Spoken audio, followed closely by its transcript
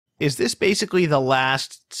is this basically the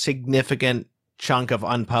last significant chunk of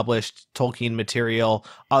unpublished Tolkien material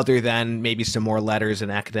other than maybe some more letters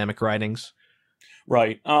and academic writings?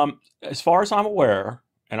 Right. As far as I'm aware,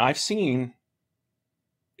 and I've seen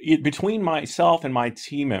between myself and my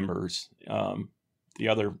team members, the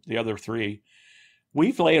other three,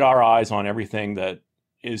 we've laid our eyes on everything that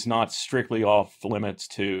is not strictly off limits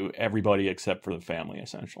to everybody except for the family,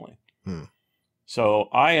 essentially. So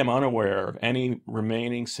I am unaware of any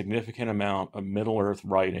remaining significant amount of Middle-earth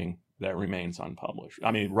writing that remains unpublished.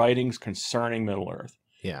 I mean, writings concerning Middle-earth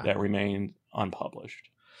that remain unpublished.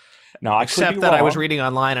 Now, I could be Except that wrong. I was reading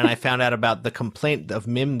online and I found out about the complaint of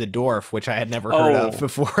Mim the Dwarf, which I had never heard of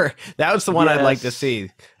before. That was the one I'd like to see.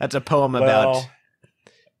 That's a poem about...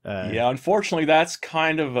 yeah, unfortunately, that's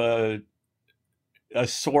kind of a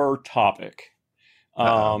sore topic.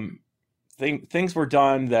 Things were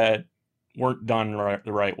done that weren't done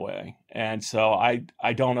the right way. And so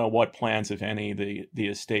I don't know what plans, if any, the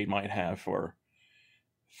estate might have for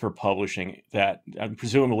publishing that. And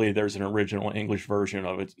presumably there's an original English version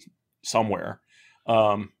of it somewhere.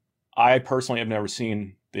 I personally have never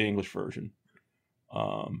seen the English version.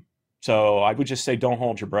 So I would just say don't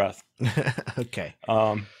hold your breath. Okay.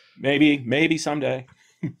 Maybe someday.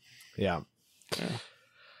 Yeah.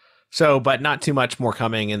 So, but not too much more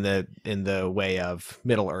coming in the way of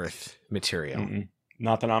Middle-earth material.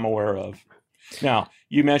 Not that I'm aware of. Now,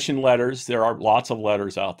 you mentioned letters. There are lots of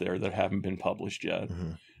letters out there that haven't been published yet.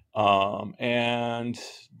 And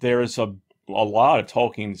there's a lot of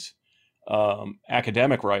Tolkien's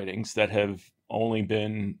academic writings that have only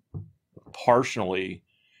been partially.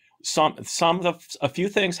 A few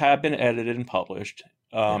things have been edited and published,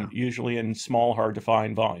 usually in small, hard to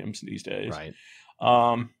find volumes these days. Right.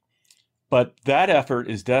 But that effort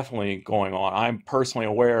is definitely going on. I'm personally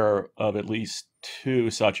aware of at least 2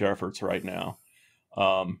 such efforts right now.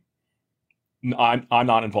 I'm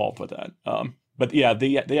not involved with that. But yeah,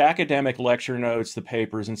 the academic lecture notes, the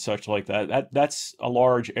papers and such like that's a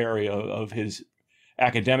large area of his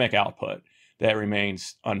academic output that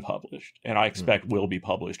remains unpublished, and I expect will be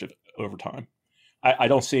published over time. I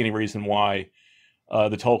don't see any reason why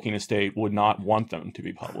the Tolkien estate would not want them to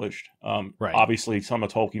be published. Right. Obviously, some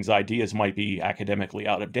of Tolkien's ideas might be academically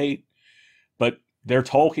out of date, but they're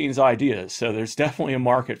Tolkien's ideas, so there's definitely a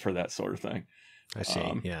market for that sort of thing. I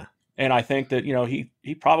see. Yeah. And I think that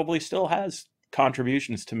he probably still has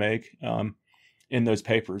contributions to make in those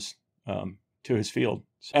papers to his field.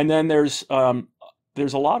 And then there's a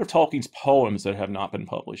lot of Tolkien's poems that have not been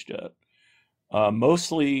published yet,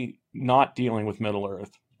 mostly not dealing with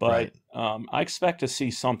Middle-earth, but I expect to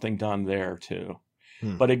see something done there too.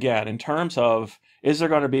 But again, in terms of, is there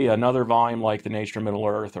going to be another volume like The Nature of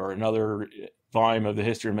Middle-earth or another volume of the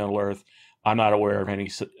History of Middle-earth, I'm not aware of any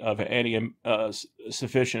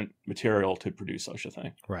sufficient material to produce such a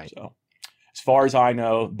thing. Right. So as far as I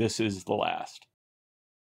know, this is the last.